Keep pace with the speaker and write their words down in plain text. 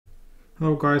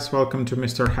Hello guys, welcome to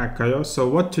Mr. Hack.io. So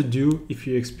what to do if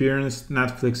you experience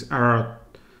Netflix error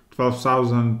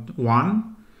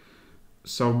 12001?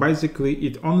 So basically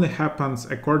it only happens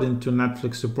according to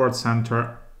Netflix Support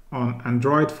Center on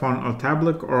Android phone or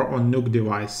tablet or on Nook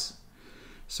device.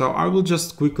 So I will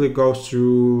just quickly go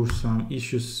through some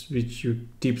issues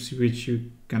tips which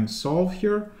you can solve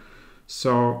here.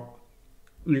 So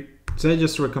they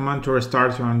just recommend to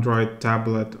restart your Android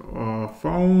tablet or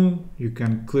phone. You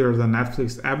can clear the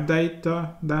Netflix app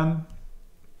data then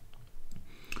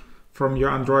from your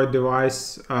Android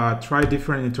device. Try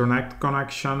different internet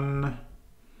connection.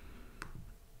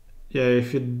 Yeah,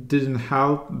 if it didn't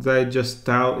help, they just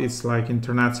tell it's like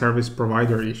internet service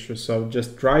provider issue. So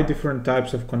just try different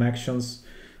types of connections.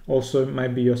 Also,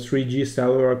 maybe your 3G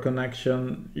cellular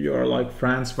connection, your like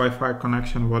friend's Wi-Fi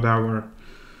connection, whatever.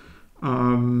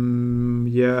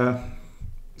 Yeah,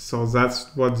 so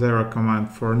that's what they recommend.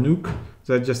 For Nook,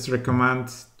 they just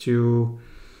recommend to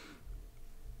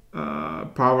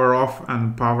power off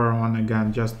and power on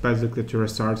again, just basically to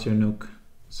restart your Nook.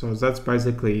 So that's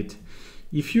basically it.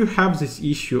 If you have this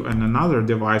issue on another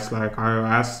device like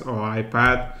iOS or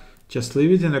iPad, just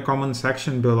leave it in the comment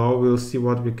section below. We'll see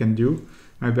what we can do.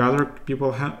 Maybe other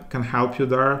people can help you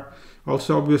there.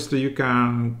 Also, obviously, you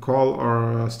can call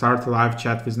or start a live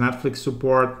chat with Netflix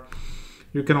support.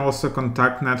 You can also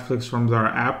contact Netflix from their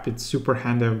app. It's super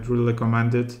handy. I would really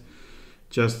recommend it.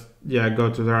 Just go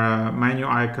to their menu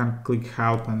icon, click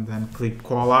help, and then click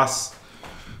call us.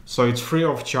 So it's free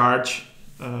of charge.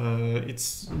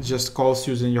 It's just calls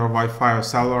using your Wi-Fi or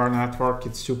cellular network.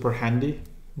 It's super handy.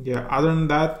 Yeah, other than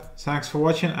that, thanks for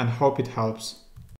watching and hope it helps.